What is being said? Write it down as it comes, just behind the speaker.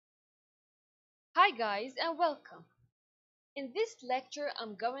Hi guys and welcome. In this lecture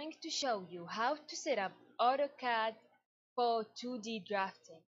I'm going to show you how to set up AutoCAD for 2D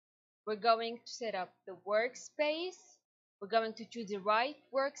drafting. We're going to set up the workspace. We're going to choose the right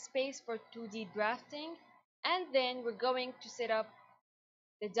workspace for 2D drafting, and then we're going to set up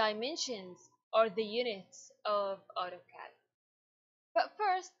the dimensions or the units of AutoCAD. But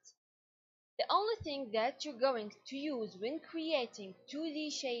first, the only thing that you're going to use when creating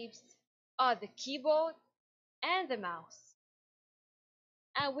 2D shapes are the keyboard and the mouse.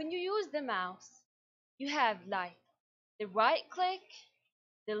 And when you use the mouse, you have like the right click,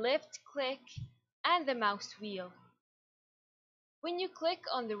 the left click, and the mouse wheel. When you click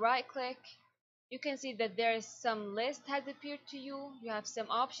on the right click, you can see that there is some list has appeared to you. You have some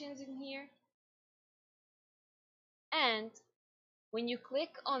options in here. And when you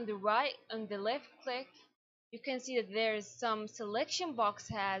click on the left click, you can see that there is some selection box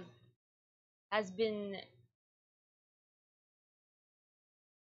has been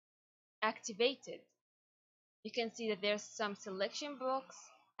activated. You can see that there's some selection box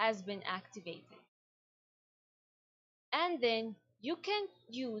has been activated. And then you can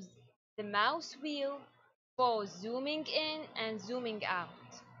use the mouse wheel for zooming in and zooming out.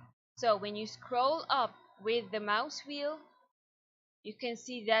 So when you scroll up with the mouse wheel, you can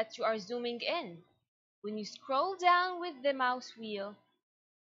see that you are zooming in. When you scroll down with the mouse wheel,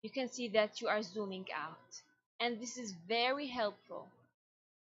 you can see that you are zooming out. And this is very helpful.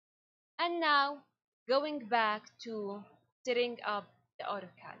 And now, going back to setting up the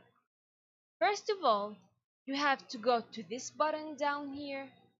AutoCAD. First of all, you have to go to this button down here,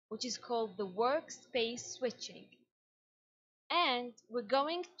 which is called the workspace switching. And we're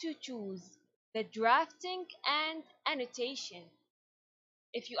going to choose the drafting and annotation.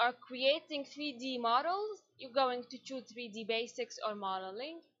 If you are creating 3D models, you're going to choose 3D basics or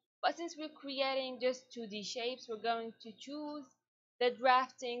modeling. But since we're creating just 2D shapes, we're going to choose the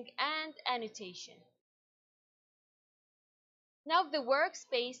drafting and annotation. Now the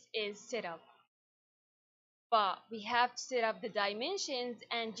workspace is set up, but we have to set up the dimensions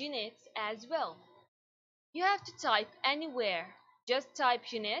and units as well. You have to type anywhere. Just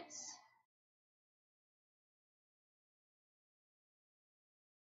type units.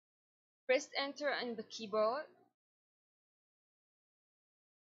 Press enter on the keyboard.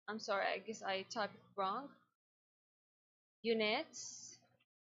 I'm sorry, I guess I typed it wrong. Units.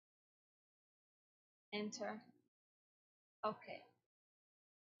 Enter. Okay.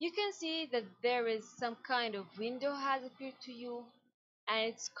 You can see that there is some kind of window has appeared to you,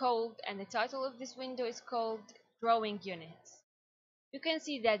 and the title of this window is called Drawing Units. You can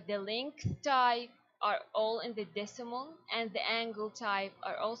see that the length type are all in the decimal, and the angle type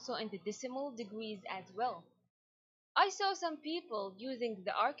are also in the decimal degrees as well. I saw some people using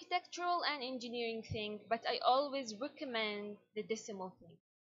the architectural and engineering thing, but I always recommend the decimal thing.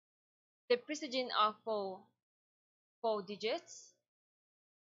 The precision are four digits.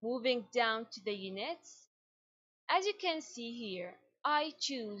 Moving down to the units, as you can see here, I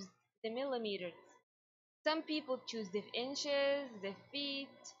choose the millimeters. Some people choose the inches, the feet,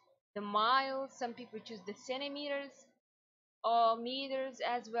 the miles. Some people choose the centimeters or meters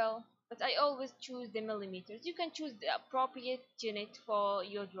as well, but I always choose the millimeters. You can choose the appropriate unit for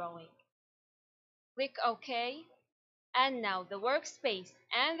your drawing. Click OK, and now the workspace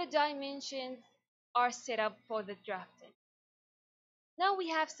and the dimensions are set up for the drafting. Now we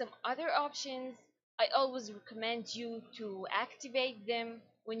have some other options. I always recommend you to activate them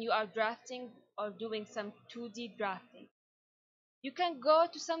when you are drafting or doing some 2D drafting. You can go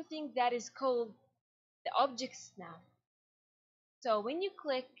to something that is called the objects now. So when you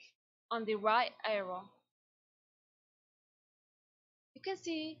click on the right arrow, you can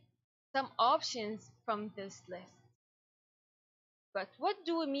see some options from this list. But what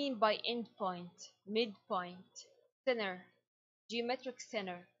do we mean by endpoint, midpoint, center, geometric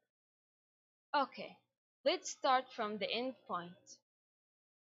center? Okay, let's start from the endpoint.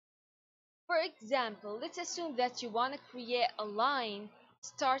 For example, let's assume that you want to create a line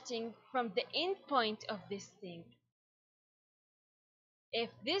starting from the endpoint of this thing. If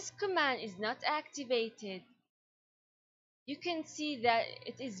this command is not activated, you can see that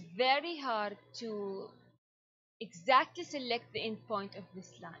it is very hard to exactly select the endpoint of this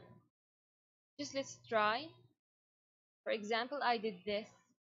line. Just let's try. For example, I did this,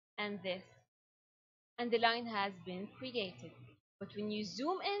 and the line has been created. But when you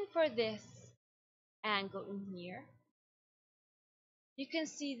zoom in for this angle in here, you can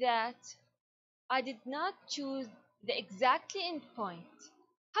see that I did not choose the exactly endpoint.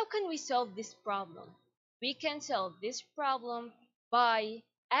 How can we solve this problem? We can solve this problem by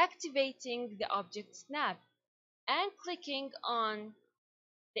activating the object snap and clicking on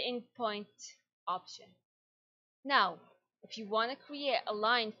the endpoint option. Now, if you want to create a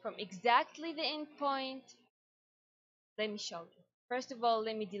line from exactly the endpoint, let me show you. First of all,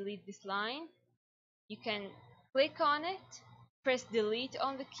 let me delete this line. You can click on it, press delete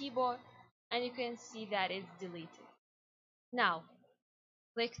on the keyboard, and you can see that it's deleted. Now,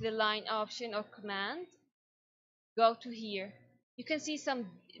 click the line option or command, go to here. You can see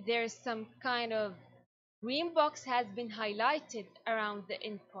there's some kind of green box has been highlighted around the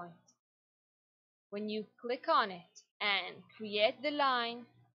endpoint. When you click on it and create the line,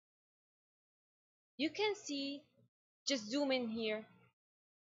 you can see, just zoom in here,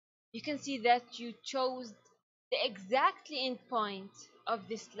 you can see that you chose the exactly endpoint of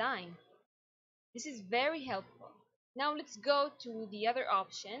this line. This is very helpful. Now let's go to the other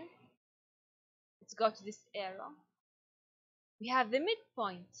option. Let's go to this arrow. We have the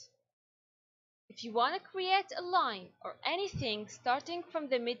midpoint. If you want to create a line or anything starting from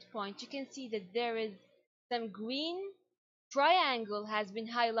the midpoint, you can see that there is some green triangle has been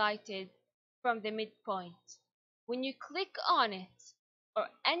highlighted from the midpoint. When you click on it or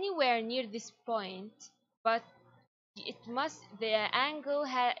anywhere near this point, but the angle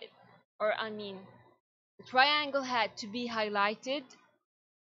had, or I mean the triangle had to be highlighted.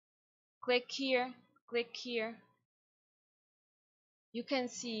 Click here, click here. You can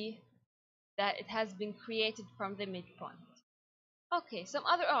see that it has been created from the midpoint. Okay, some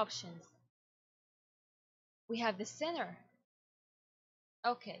other options. We have the center.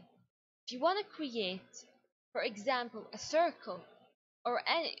 Okay, if you want to create, for example, a circle or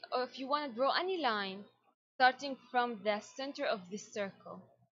if you want to draw any line starting from the center of this circle,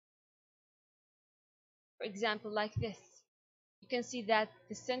 for example, like this, you can see that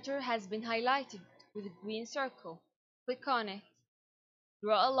the center has been highlighted with a green circle. Click on it,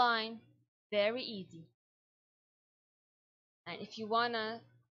 draw a line, very easy. And if you want to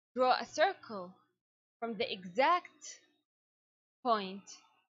draw a circle from the exact point,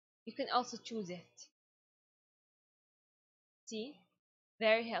 you can also choose it. See?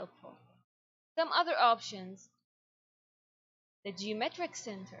 Very helpful. Some other options, the geometric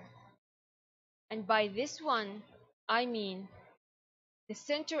center. And by this one, I mean the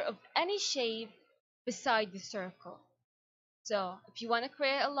center of any shape beside the circle. So if you want to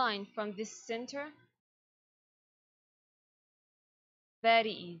create a line from this center,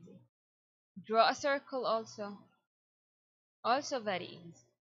 very easy. Draw a circle also very easy.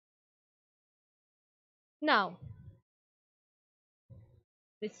 Now,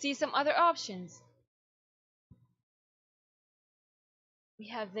 let's see some other options. We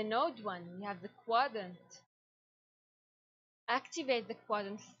have the node one, we have the quadrant. Activate the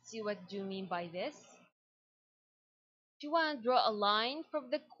quadrant, see what do you mean by this. If you want to draw a line from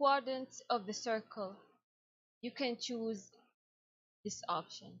the quadrants of the circle, you can choose this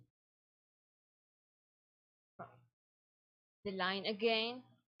option. The line again,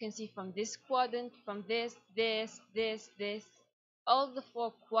 you can see from this quadrant, from this, all the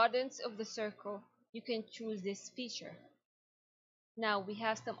 4 quadrants of the circle, you can choose this feature. Now we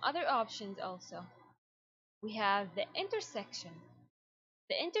have some other options also. We have the intersection.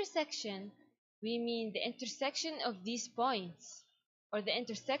 The intersection, we mean the intersection of these points, or the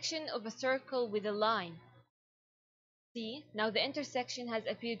intersection of a circle with a line. See, now the intersection has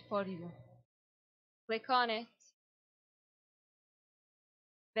appeared for you. Click on it.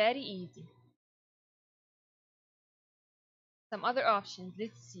 Very easy. Some other options,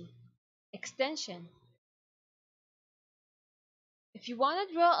 let's see. Extension. If you want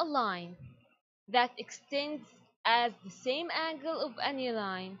to draw a line that extends as the same angle of any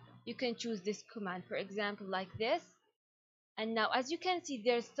line, you can choose this command, for example, like this. And now as you can see,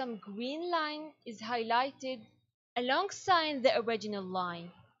 there's some green line is highlighted alongside the original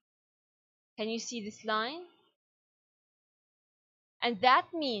line. Can you see this line? And that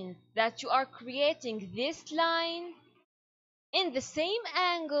means that you are creating this line in the same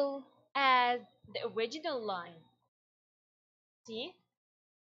angle as the original line. See?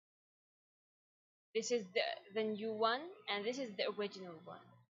 This is the new one and this is the original one.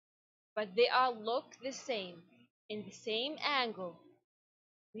 But they all look the same, in the same angle.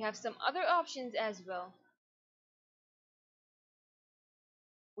 We have some other options as well.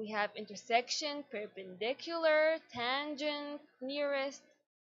 We have intersection, perpendicular, tangent, nearest.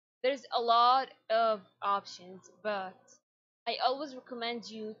 There's a lot of options, but I always recommend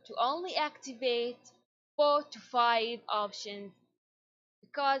you to only activate 4 to 5 options,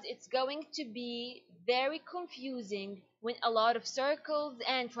 because it's going to be very confusing when a lot of circles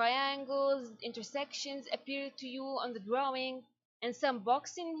and triangles, intersections appear to you on the drawing and some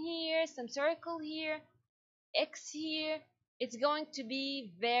box in here, some circle here, X here. It's going to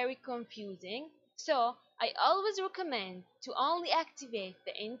be very confusing. So I always recommend to only activate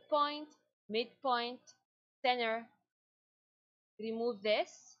the endpoint, midpoint, center, remove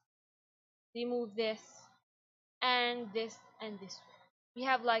this, remove this, and this, and this. We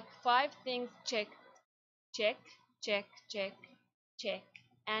have like five things checked. Check, check, check, check,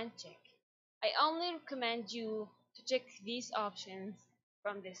 and check. I only recommend you to check these options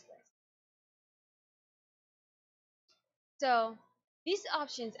from this list. So these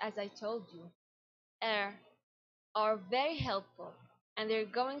options, as I told you, are, are very helpful, and they're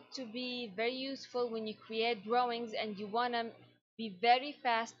going to be very useful when you create drawings and you want to be very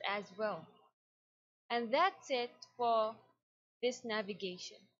fast as well. And that's it for this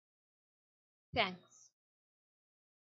navigation. Thanks.